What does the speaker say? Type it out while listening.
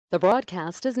The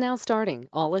broadcast is now starting.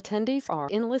 All attendees are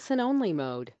in listen-only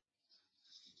mode.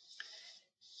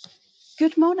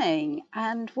 Good morning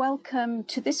and welcome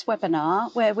to this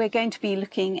webinar where we're going to be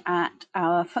looking at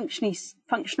our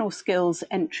functional skills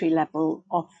entry-level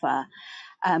offer.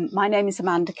 My name is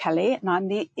Amanda Kelly and I'm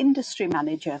the Industry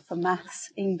Manager for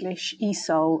Maths, English,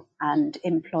 ESOL and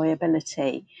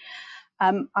Employability.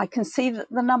 I can see that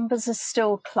the numbers are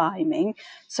still climbing,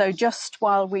 so just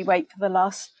while we wait for the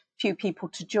last few people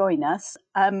to join us,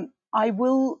 I'm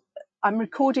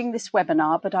recording this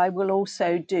webinar, but I will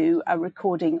also do a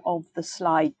recording of the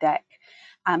slide deck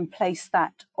and place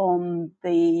that on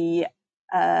the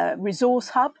resource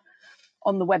hub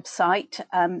on the website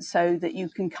so that you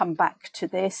can come back to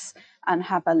this and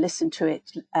have a listen to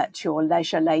it at your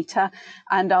leisure later.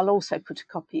 And I'll also put a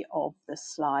copy of the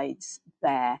slides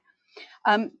there.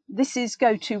 This is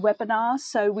GoToWebinar,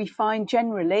 so we find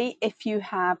generally if you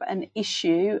have an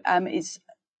issue,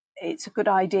 it's a good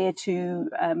idea to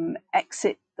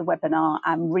exit the webinar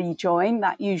and rejoin.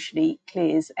 That usually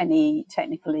clears any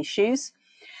technical issues.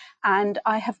 And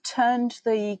I have turned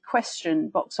the question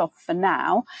box off for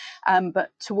now, but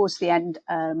towards the end,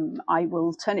 I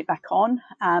will turn it back on.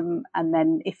 And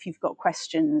then if you've got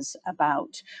questions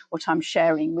about what I'm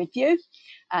sharing with you,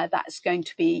 that's going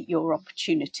to be your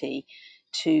opportunity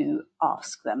to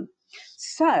ask them.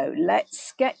 So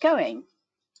let's get going.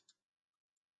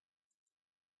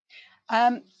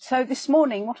 So this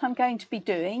morning, what I'm going to be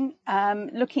doing,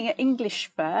 looking at English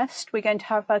first, we're going to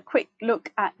have a quick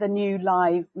look at the new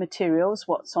live materials,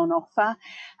 what's on offer,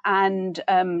 and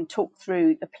talk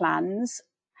through the plans.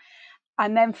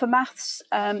 And then for maths,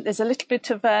 there's a little bit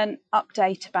of an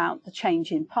update about the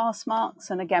change in pass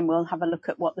marks. And again, we'll have a look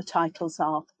at what the titles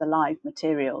are for the live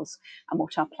materials and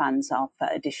what our plans are for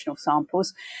additional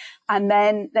samples. And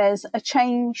then there's a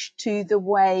change to the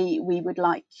way we would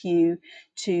like you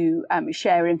to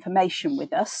share information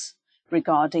with us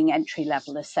regarding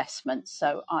entry-level assessments.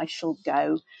 So I shall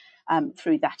go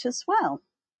through that as well.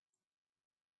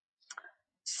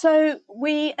 So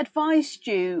we advised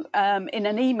you in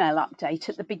an email update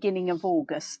at the beginning of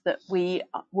August that we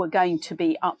were going to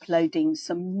be uploading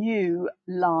some new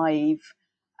live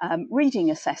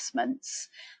reading assessments,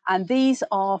 and these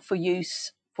are for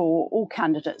use for all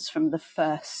candidates from the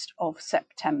 1st of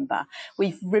September.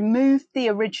 We've removed the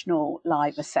original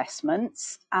live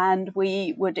assessments, and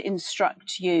we would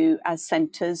instruct you as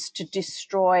centres to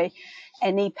destroy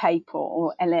any paper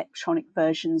or electronic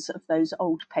versions of those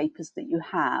old papers that you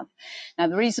have. Now,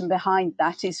 the reason behind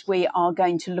that is we are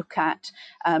going to look at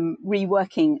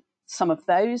reworking some of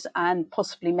those and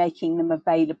possibly making them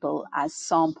available as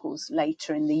samples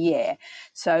later in the year.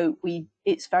 So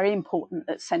it's very important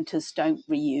that centres don't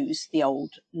reuse the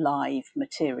old live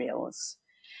materials.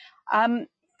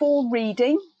 For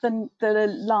reading, the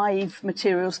live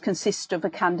materials consist of a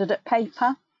candidate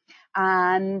paper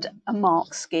and a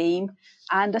mark scheme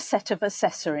and a set of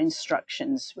assessor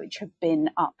instructions which have been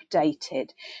updated.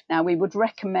 Now, we would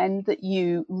recommend that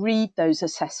you read those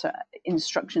assessor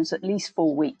instructions at least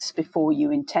 4 weeks before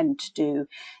you intend to do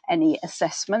any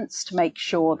assessments to make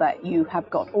sure that you have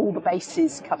got all the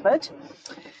bases covered.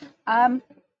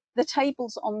 The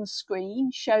tables on the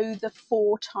screen show the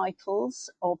 4 titles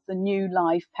of the new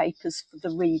live papers for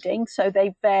the reading. So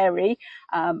they vary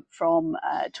from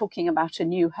talking about a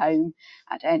new home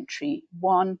at entry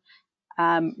 1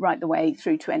 right the way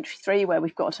through to entry 3, where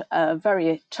we've got a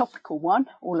very topical one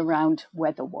all around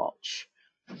Weather Watch.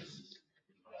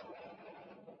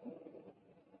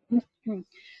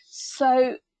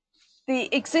 So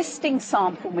the existing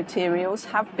sample materials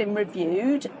have been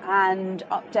reviewed and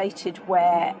updated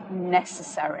where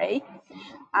necessary.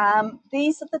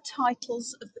 These are the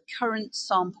titles of the current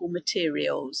sample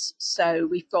materials. So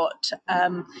we've got,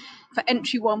 for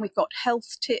entry 1, we've got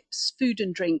health tips, food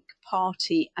and drink,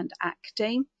 party and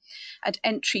acting. At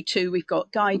entry 2, we've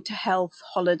got guide to health,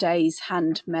 holidays,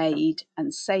 handmade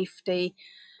and safety.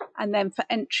 And then for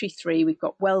entry 3, we've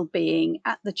got well-being,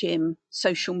 at the gym,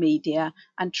 social media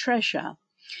and treasure.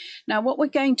 Now, what we're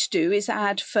going to do is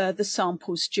add further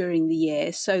samples during the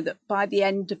year so that by the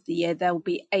end of the year, there'll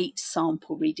be 8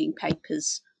 sample reading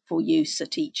papers for use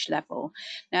at each level.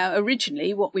 Now,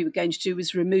 originally, what we were going to do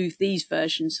was remove these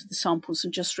versions of the samples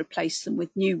and just replace them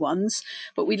with new ones.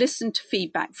 But we listened to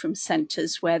feedback from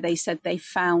centres where they said they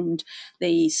found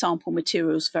the sample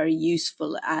materials very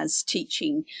useful as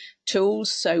teaching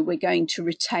tools. So we're going to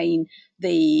retain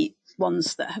the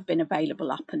ones that have been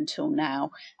available up until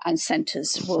now, and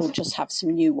centres will just have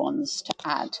some new ones to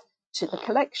add to the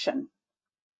collection.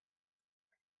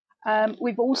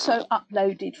 We've also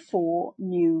uploaded 4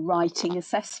 new writing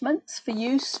assessments for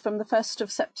use from the 1st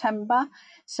of September.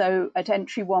 So at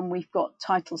entry 1, we've got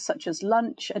titles such as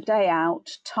lunch, a day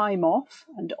out, time off,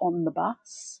 and on the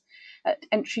bus. At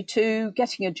entry 2,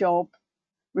 getting a job,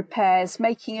 repairs,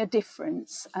 making a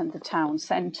difference, and the town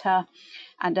centre.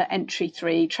 And at entry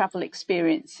 3, travel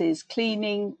experiences,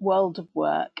 cleaning, world of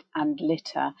work, and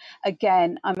litter.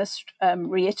 Again, I must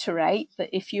reiterate that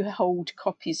if you hold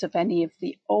copies of any of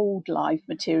the old live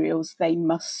materials, they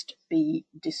must be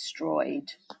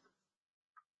destroyed.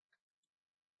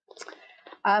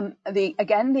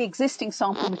 The existing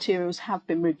sample materials have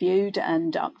been reviewed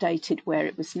and updated where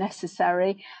it was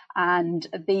necessary, and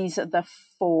these are the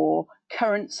 4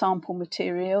 current sample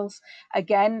materials.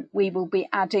 Again, we will be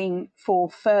adding 4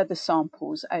 further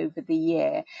samples over the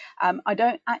year. I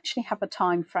don't actually have a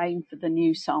time frame for the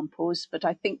new samples, but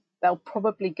I think they'll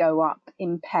probably go up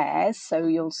in pairs, so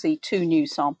you'll see 2 new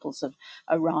samples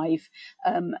arrive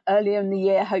earlier in the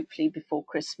year, hopefully before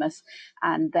Christmas,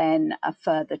 and then a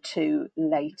further 2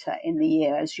 later in the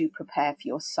year as you prepare for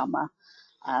your summer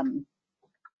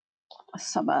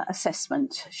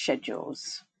assessment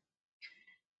schedules.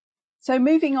 So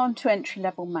moving on to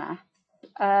entry-level math.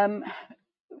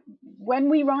 When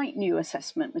we write new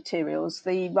assessment materials,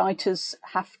 the writers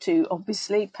have to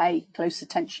obviously pay close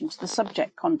attention to the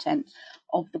subject content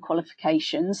of the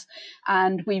qualifications,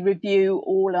 and we review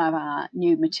all of our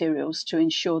new materials to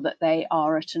ensure that they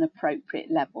are at an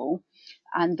appropriate level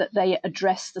and that they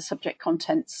address the subject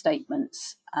content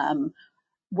statements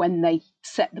when they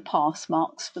set the pass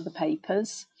marks for the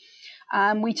papers.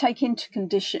 We take into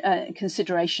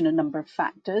consideration a number of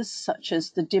factors, such as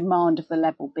the demand of the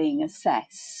level being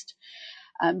assessed,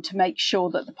 to make sure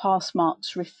that the pass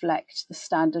marks reflect the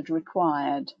standard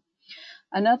required.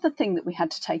 Another thing that we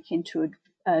had to take into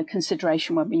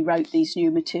consideration when we wrote these new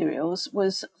materials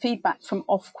was feedback from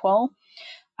Ofqual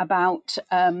about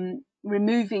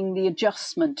removing the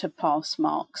adjustment of pass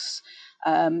marks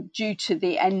due to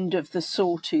the end of the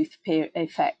sawtooth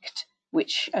effect,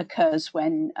 which occurs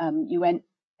when you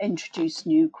introduce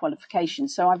new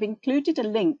qualifications. So I've included a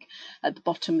link at the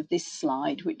bottom of this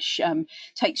slide, which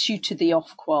takes you to the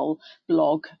Ofqual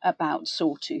blog about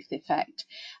sawtooth effect.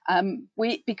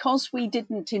 Because we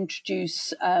didn't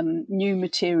introduce new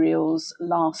materials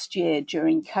last year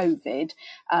during COVID,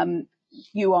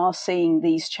 you are seeing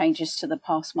these changes to the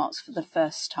pass marks for the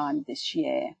first time this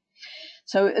year.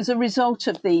 So as a result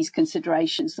of these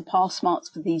considerations, the pass marks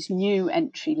for these new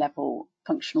entry-level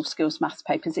functional skills maths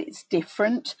papers, it's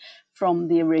different from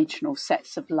the original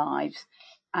sets of live.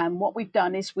 And what we've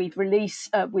done is we've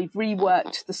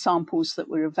reworked the samples that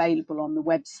were available on the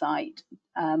website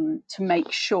to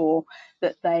make sure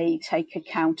that they take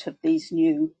account of these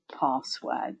new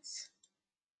passwords.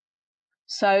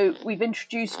 So we've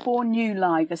introduced 4 new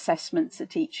live assessments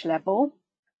at each level.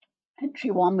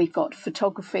 Entry 1, we've got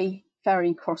photography,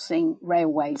 ferry crossing,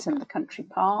 railways and the country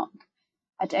park.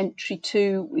 At entry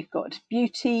 2, we've got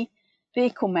beauty,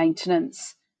 vehicle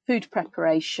maintenance, food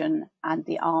preparation and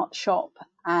the art shop.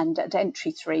 And at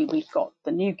entry 3, we've got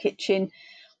the new kitchen,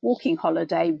 walking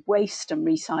holiday, waste and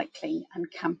recycling and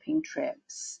camping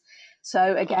trips.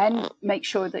 So again, make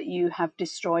sure that you have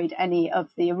destroyed any of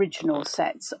the original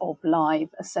sets of live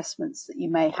assessments that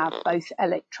you may have, both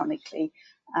electronically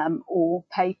or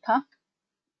paper.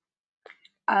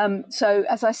 So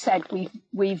as I said,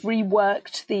 we've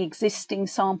reworked the existing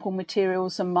sample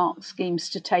materials and mark schemes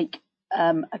to take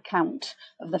account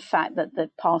of the fact that the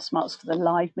pass marks for the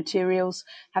live materials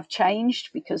have changed,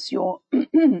 because your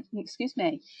excuse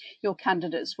me, your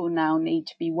candidates will now need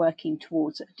to be working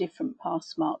towards a different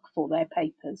pass mark for their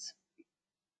papers.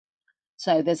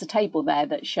 So there's a table there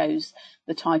that shows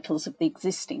the titles of the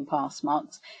existing pass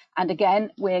marks, and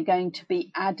again we're going to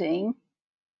be adding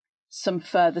some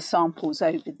further samples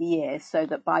over the year, so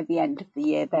that by the end of the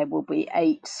year there will be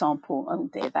 8 sample, oh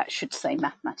dear, that should say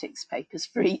mathematics papers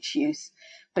for use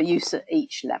at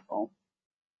each level.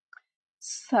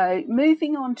 So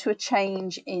moving on to a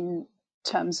change in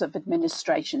terms of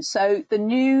administration. So the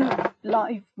new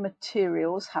live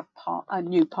materials have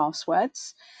new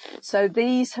passwords. So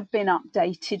these have been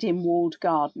updated in Walled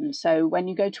Garden. So when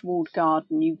you go to Walled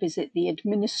Garden, you visit the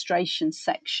administration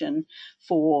section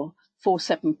for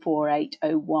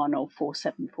 474801 or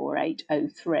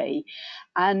 474803,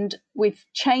 and we've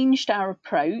changed our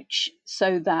approach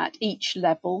so that each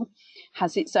level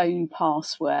has its own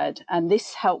password, and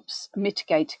this helps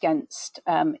mitigate against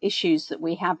issues that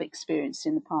we have experienced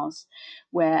in the past,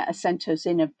 where a centre has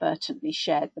inadvertently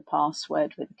shared the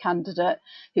password with a candidate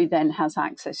who then has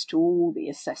access to all the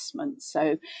assessments.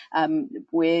 So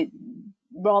we're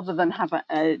rather than have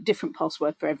a different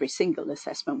password for every single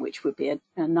assessment, which would be a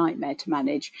nightmare to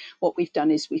manage, what we've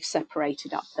done is we've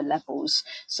separated up the levels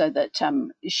so that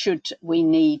should we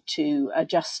need to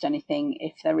adjust anything,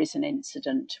 if there is an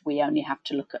incident, we only have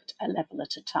to look at a level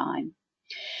at a time.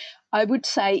 I would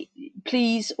say,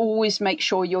 please always make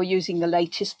sure you're using the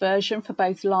latest version for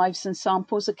both lives and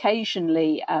samples.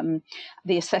 Occasionally,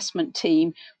 the assessment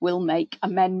team will make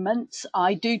amendments.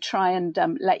 I do try and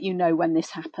let you know when this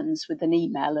happens with an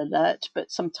email alert,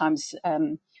 but sometimes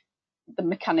the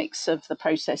mechanics of the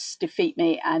process defeat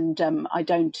me, and I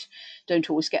don't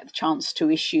always get the chance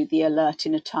to issue the alert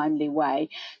in a timely way.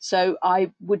 So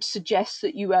I would suggest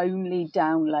that you only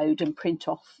download and print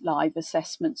off live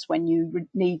assessments when you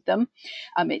need them.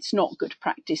 It's not good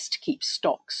practice to keep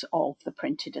stocks of the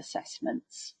printed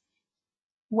assessments.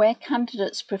 Where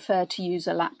candidates prefer to use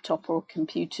a laptop or a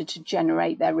computer to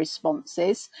generate their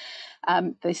responses,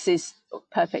 this is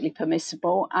perfectly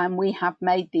permissible, and we have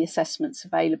made the assessments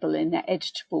available in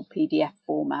editable PDF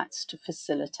formats to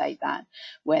facilitate that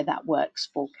where that works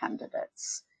for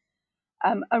candidates.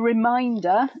 A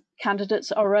reminder,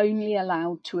 candidates are only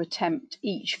allowed to attempt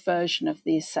each version of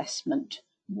the assessment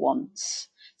once,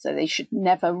 so they should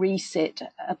never resit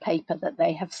a paper that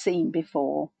they have seen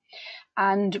before.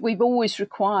 And we've always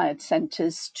required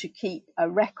centres to keep a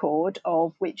record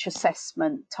of which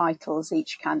assessment titles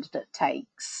each candidate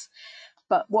takes.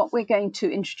 But what we're going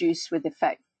to introduce with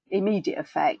immediate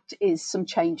effect is some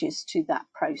changes to that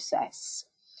process.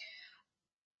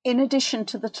 In addition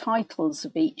to the titles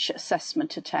of each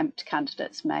assessment attempt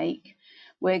candidates make,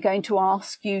 we're going to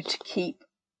ask you to keep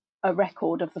a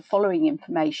record of the following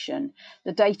information: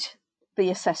 the date the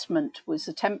assessment was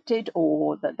attempted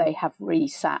or that they have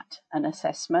resat an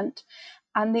assessment,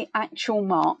 and the actual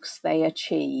marks they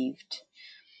achieved.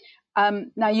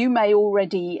 Now, you may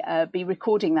already be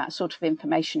recording that sort of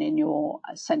information in your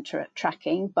centre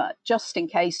tracking, but just in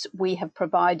case, we have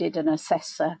provided an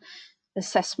assessment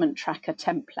tracker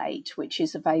template, which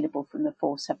is available from the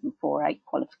 4748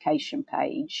 qualification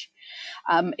page.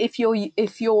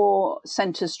 If your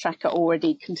centre's tracker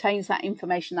already contains that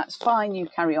information, that's fine, you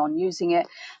carry on using it,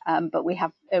 but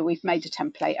we've made a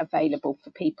template available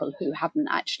for people who haven't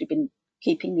actually been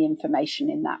keeping the information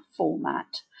in that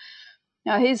format.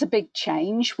 Now, here's a big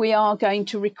change. We are going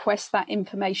to request that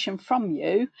information from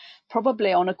you,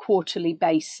 probably on a quarterly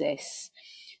basis.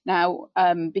 Now,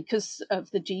 because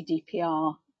of the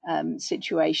GDPR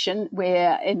situation,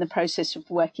 we're in the process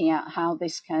of working out how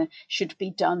this should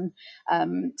be done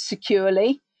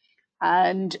securely.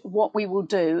 And what we will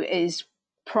do is,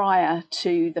 prior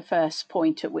to the first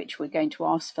point at which we're going to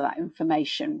ask for that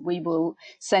information, we will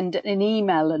send an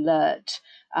email alert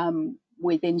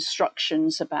with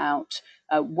instructions about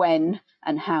when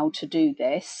and how to do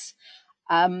this.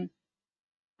 And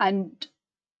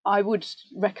I would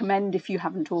recommend, if you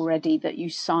haven't already, that you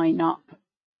sign up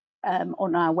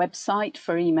on our website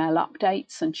for email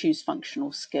updates and choose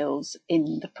functional skills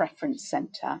in the preference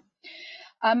centre.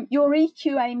 Your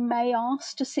EQA may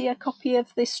ask to see a copy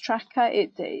of this tracker.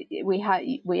 We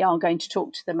are going to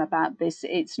talk to them about this.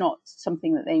 It's not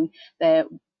something that they're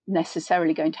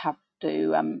necessarily going to have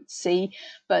to see,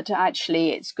 but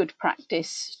actually it's good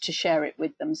practice to share it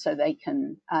with them so they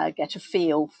can get a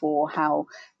feel for how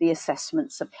the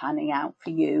assessments are planning out for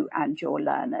you and your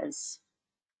learners.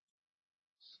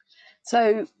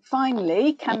 So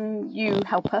finally, can you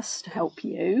help us to help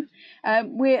you?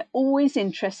 We're always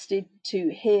interested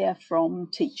to hear from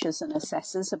teachers and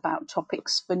assessors about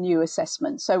topics for new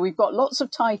assessments. So we've got lots of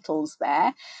titles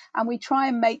there, and we try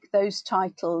and make those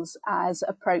titles as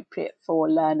appropriate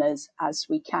for learners as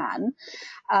we can.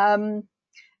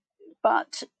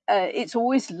 But it's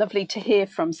always lovely to hear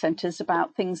from centres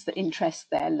about things that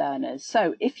interest their learners.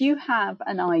 So if you have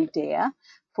an idea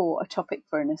for a topic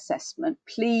for an assessment,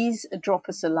 please drop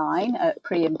us a line at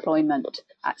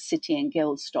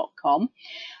preemployment@cityandguilds.com,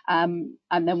 and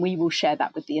then we will share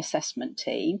that with the assessment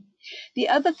team. The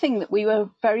other thing that we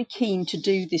were very keen to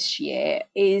do this year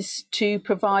is to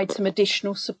provide some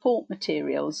additional support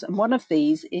materials, and one of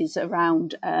these is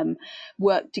around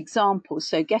worked examples.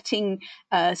 So getting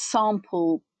a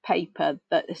sample paper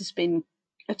that has been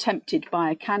attempted by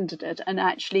a candidate and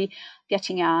actually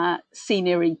getting our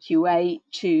senior EQA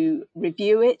to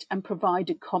review it and provide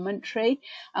a commentary.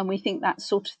 And we think that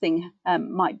sort of thing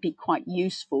might be quite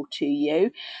useful to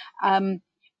you.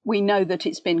 We know that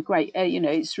it's been great,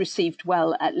 it's received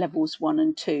well at levels 1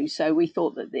 and 2. So we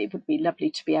thought that it would be lovely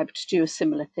to be able to do a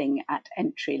similar thing at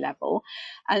entry level.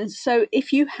 And so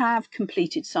if you have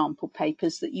completed sample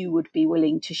papers that you would be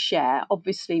willing to share,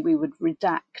 obviously we would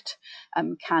redact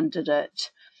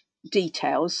candidate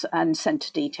details and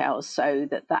centre details so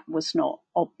that was not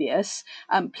obvious,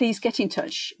 please get in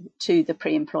touch to the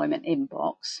pre-employment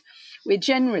inbox.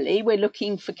 We're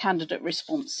looking for candidate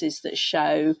responses that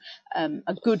show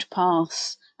a good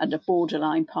pass and a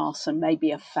borderline pass and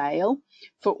maybe a fail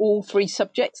for all three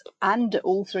subjects and at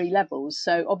all three levels.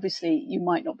 So obviously you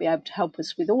might not be able to help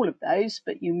us with all of those,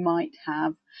 but you might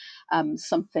have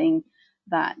something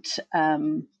that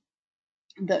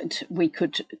that we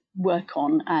could work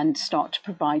on and start to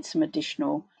provide some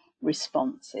additional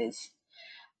responses.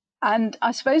 And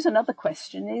I suppose another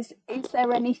question is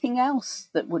there anything else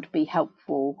that would be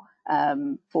helpful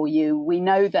for you? We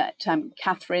know that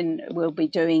Catherine will be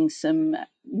doing some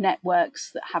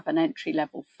networks that have an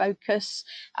entry-level focus.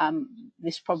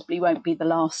 This probably won't be the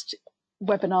last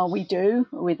webinar we do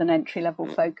with an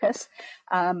entry-level focus,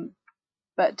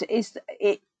 but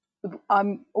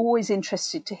I'm always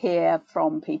interested to hear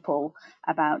from people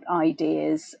about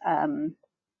ideas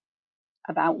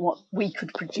about what we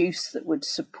could produce that would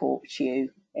support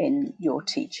you in your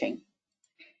teaching.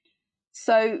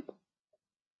 So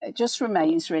it just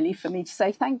remains really for me to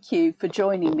say thank you for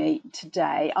joining me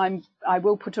today. I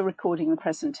will put a recording of the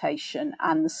presentation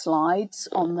and the slides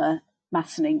on the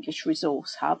Maths and English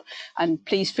Resource Hub, and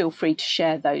please feel free to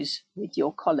share those with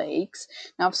your colleagues.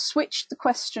 Now I've switched the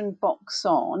question box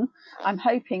on. I'm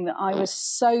hoping that I was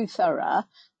so thorough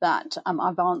that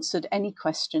I've answered any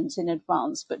questions in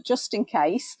advance, but just in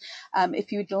case,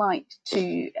 if you'd like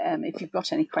to, if you've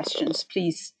got any questions,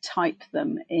 please type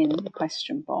them in the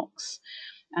question box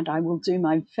and I will do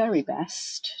my very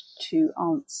best to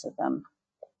answer them.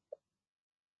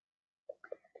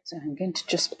 So I'm going to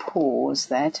just pause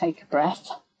there, take a breath,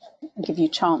 and give you a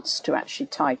chance to actually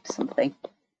type something.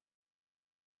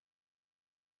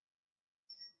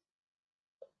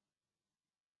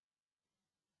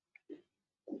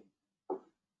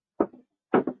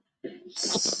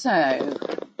 So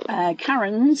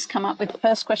Karen's come up with the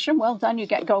first question. Well done, you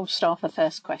get gold star for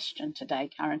first question today,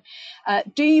 Karen.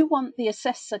 Do you want the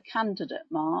assessor candidate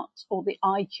marks or the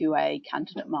IQA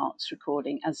candidate marks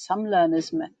recording, as some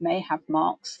learners may have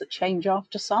marks that change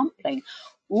after sampling?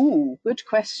 Ooh, good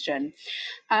question.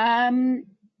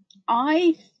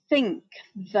 I think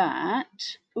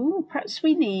that, perhaps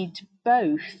we need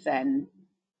both then.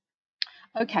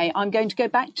 Okay, I'm going to go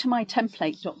back to my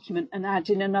template document and add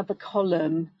in another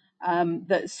column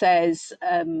that says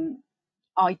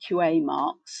IQA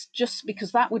marks, just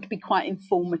because that would be quite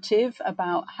informative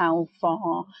about how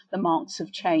far the marks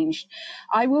have changed.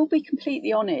 I will be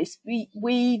completely honest,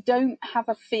 we don't have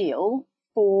a feel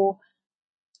for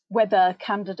whether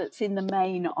candidates in the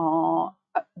main are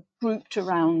grouped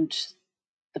around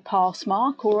the pass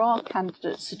mark, or are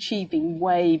candidates achieving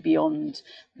way beyond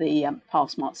the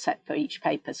pass mark set for each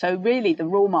paper. So really the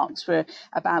raw marks were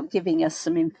about giving us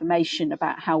some information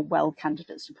about how well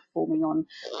candidates are performing on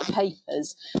the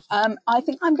papers. I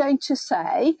think I'm going to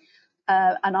say,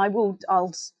 and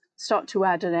I'll start to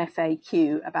add an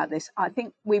FAQ about this. I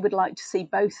think we would like to see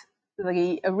both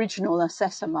the original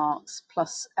assessor marks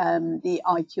plus the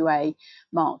IQA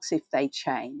marks if they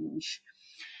change.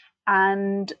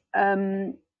 And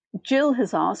Jill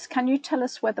has asked, can you tell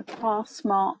us whether pass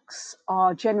marks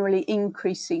are generally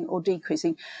increasing or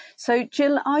decreasing? So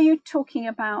Jill, are you talking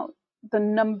about the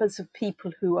numbers of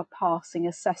people who are passing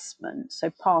assessment,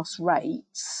 so pass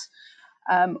rates,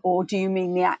 or do you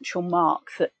mean the actual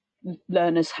mark that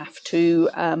learners have to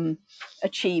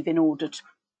achieve in order to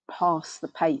pass the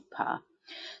paper?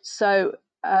 So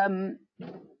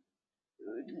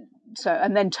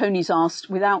and then Tony's asked,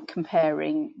 without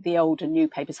comparing the old and new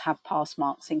papers, have pass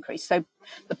marks increased? So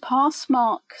the pass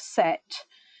mark set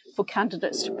for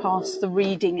candidates to pass the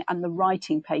reading and the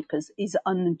writing papers is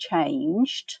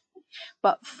unchanged,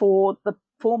 but for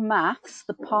maths,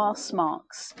 the pass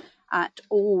marks at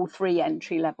all three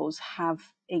entry levels have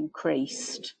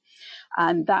increased.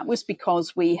 And that was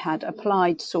because we had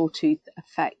applied sawtooth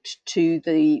effect to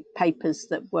the papers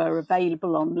that were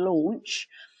available on launch.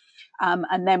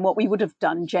 And then what we would have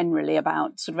done generally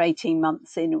about sort of 18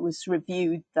 months in was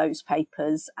reviewed those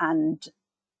papers and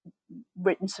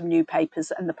written some new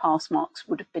papers, and the pass marks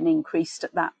would have been increased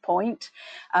at that point.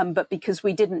 But because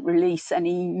we didn't release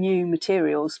any new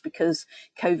materials, because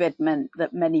COVID meant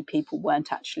that many people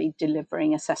weren't actually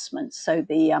delivering assessments, so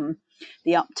the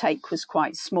uptake was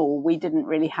quite small. We didn't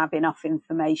really have enough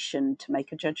information to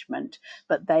make a judgment,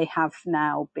 but they have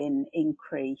now been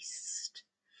increased.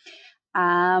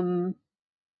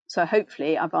 So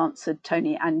hopefully I've answered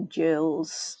Tony and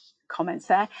Jill's comments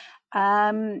there.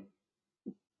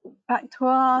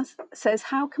 Bactoire says,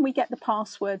 how can we get the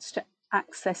passwords to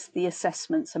access the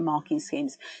assessments and marking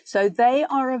schemes. So they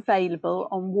are available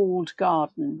on Walled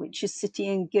Garden, which is City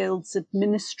and Guilds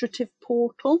administrative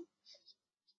portal.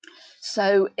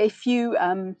 So if you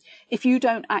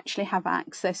don't actually have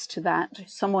access to that,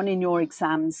 someone in your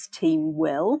exams team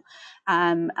will,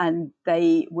 and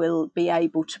they will be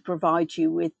able to provide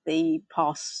you with the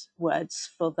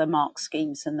passwords for the mark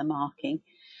schemes and the marking.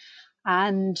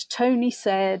 And Tony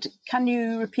said, can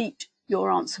you repeat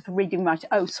your answer for reading and writing?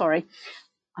 Oh, sorry,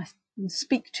 I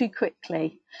speak too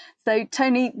quickly. So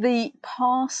Tony, the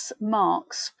pass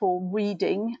marks for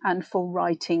reading and for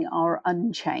writing are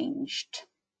unchanged.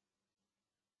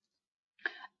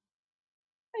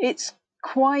 It's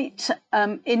quite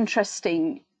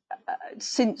interesting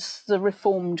since the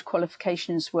reformed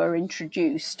qualifications were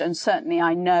introduced, and certainly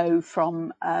I know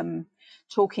from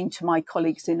talking to my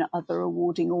colleagues in other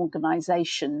awarding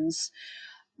organisations,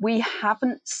 we've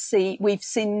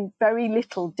seen very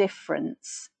little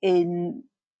difference in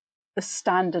the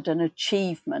standard and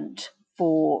achievement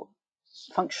for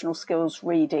functional skills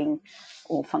reading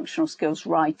or functional skills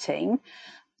writing.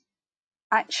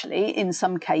 Actually, in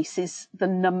some cases, the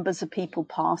numbers of people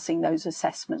passing those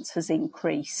assessments has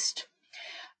increased.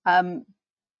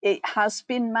 It has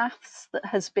been maths that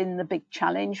has been the big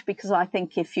challenge, because I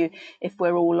think if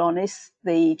we're all honest,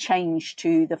 the change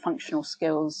to the functional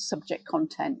skills subject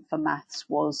content for maths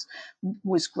was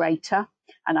greater,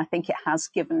 and I think it has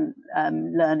given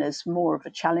learners more of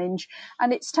a challenge,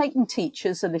 and it's taken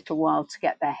teachers a little while to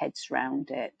get their heads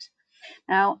around it.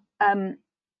 Now,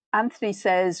 Anthony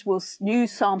says, will new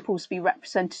samples be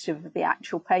representative of the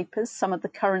actual papers? Some of the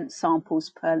current samples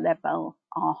per level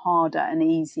are harder and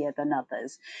easier than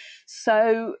others.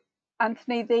 So,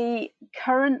 Anthony, the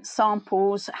current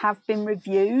samples have been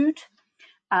reviewed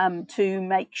to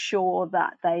make sure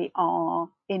that they are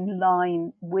in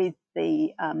line with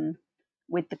the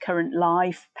current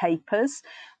live papers.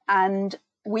 And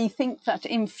we think that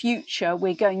in future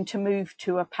we're going to move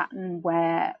to a pattern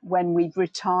where, when we've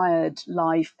retired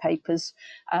live papers,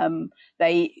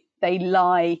 they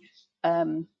lie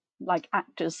like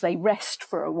actors, they rest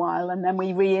for a while, and then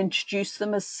we reintroduce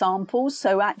them as samples.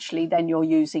 So actually then you're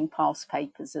using past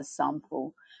papers as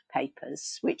sample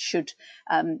papers, which should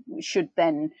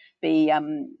then be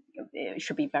it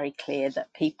should be very clear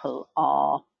that people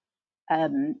are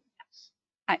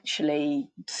actually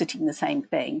sitting the same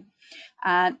thing.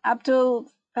 And Abdul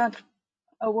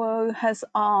Awo has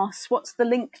asked, what's the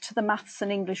link to the Maths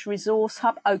and English Resource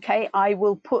Hub? Okay, I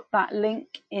will put that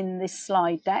link in this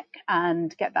slide deck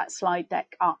and get that slide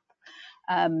deck up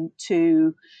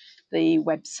to the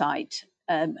website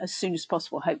as soon as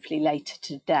possible, hopefully later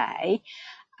today.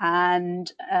 And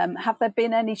have there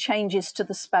been any changes to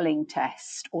the spelling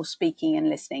test or speaking and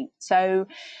listening? So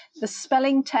the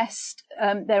spelling test,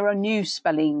 there are new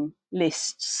spelling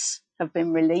lists have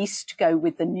been released to go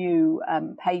with the new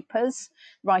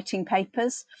writing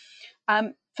papers.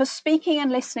 For speaking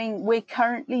and listening, we're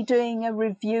currently doing a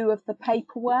review of the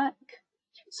paperwork.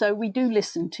 So we do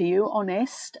listen to you,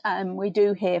 honest, and we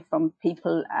do hear from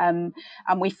people, and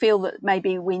we feel that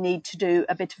maybe we need to do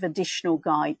a bit of additional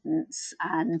guidance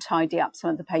and tidy up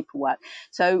some of the paperwork.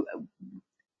 So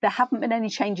there haven't been any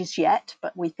changes yet,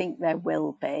 but we think there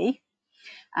will be.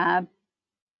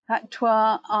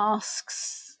 Patwa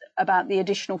asks about the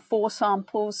additional 4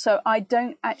 samples. So I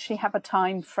don't actually have a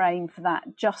time frame for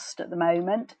that just at the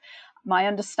moment. My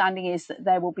understanding is that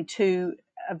there will be 2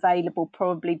 available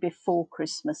probably before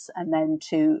Christmas and then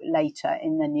 2 later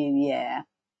in the new year.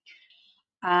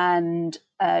 And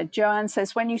Joanne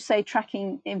says, when you say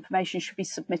tracking information should be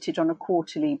submitted on a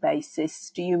quarterly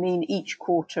basis, do you mean each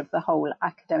quarter of the whole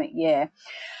academic year?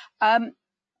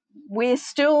 We're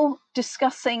still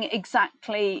discussing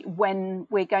exactly when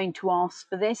we're going to ask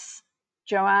for this,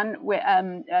 Joanne.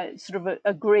 We're sort of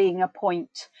agreeing a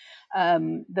point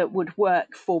that would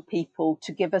work for people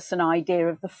to give us an idea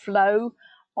of the flow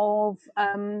of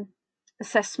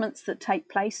assessments that take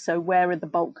place. So where are the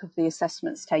bulk of the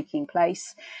assessments taking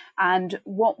place? And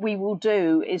what we will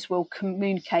do is we'll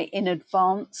communicate in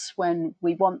advance when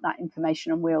we want that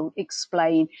information, and we'll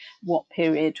explain what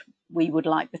period we would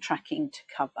like the tracking to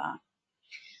cover.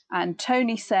 And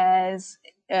Tony says,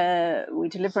 we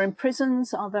deliver in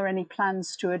prisons. Are there any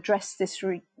plans to address this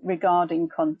regarding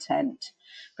content?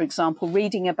 For example,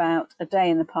 reading about a day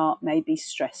in the park may be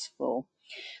stressful.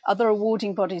 Other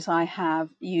awarding bodies I have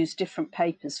use different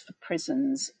papers for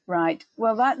prisons. Right.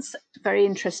 Well, that's very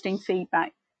interesting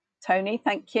feedback, Tony.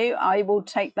 Thank you. I will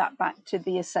take that back to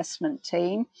the assessment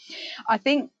team. I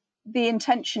think the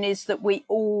intention is that we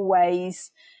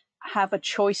always have a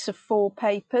choice of 4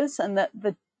 papers, and that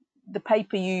the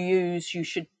paper you use, you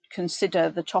should consider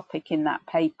the topic in that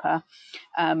paper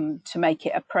to make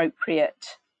it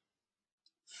appropriate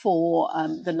for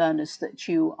the learners that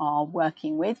you are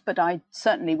working with, but I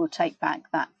certainly will take back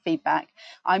that feedback.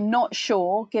 I'm not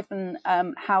sure, given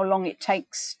how long it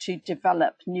takes to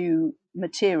develop new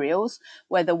materials,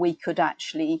 whether we could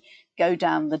actually go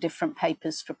down the different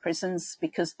papers for prisons,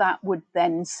 because that would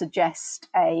then suggest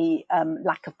a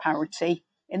lack of parity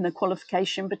in the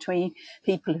qualification between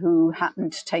people who happen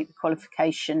to take the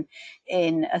qualification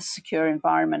in a secure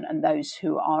environment and those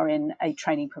who are in a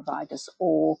training providers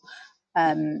or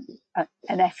an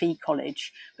FE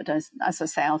college. But as I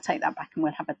say, I'll take that back and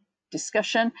we'll have a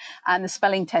discussion. And the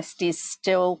spelling test is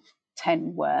still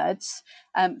 10 words.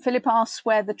 Philip asks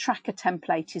where the tracker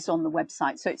template is on the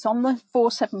website. So it's on the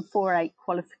 4748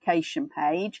 qualification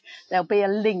page. There'll be a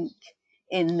link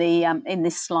in the in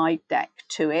this slide deck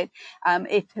to it.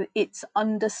 It's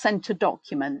under Centre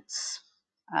Documents.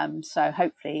 So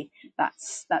hopefully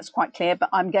that's quite clear, but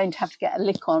I'm going to have to get a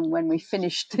lick on when we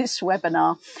finish this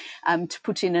webinar to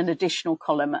put in an additional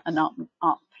column and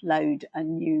upload a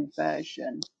new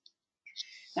version.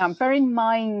 Now, I'm very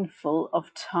mindful of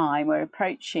time. We're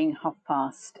approaching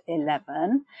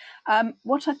 11:30.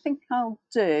 What I think I'll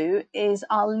do is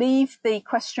I'll leave the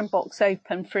question box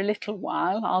open for a little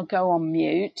while. I'll go on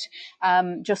mute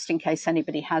just in case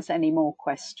anybody has any more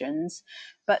questions.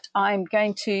 But I'm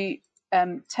going to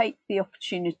take the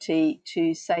opportunity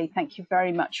to say thank you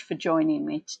very much for joining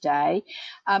me today.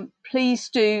 Please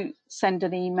do send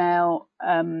an email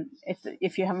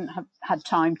if you haven't had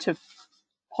time to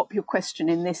pop your question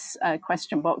in this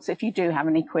question box. If you do have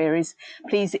any queries,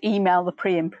 please email the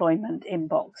pre-employment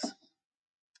inbox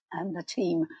and the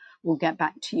team will get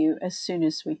back to you as soon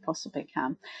as we possibly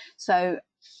can. So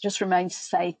just remains to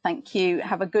say thank you.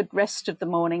 Have a good rest of the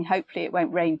morning. Hopefully it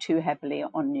won't rain too heavily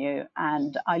on you,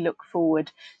 and I look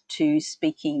forward to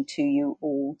speaking to you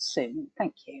all soon.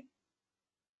 Thank you.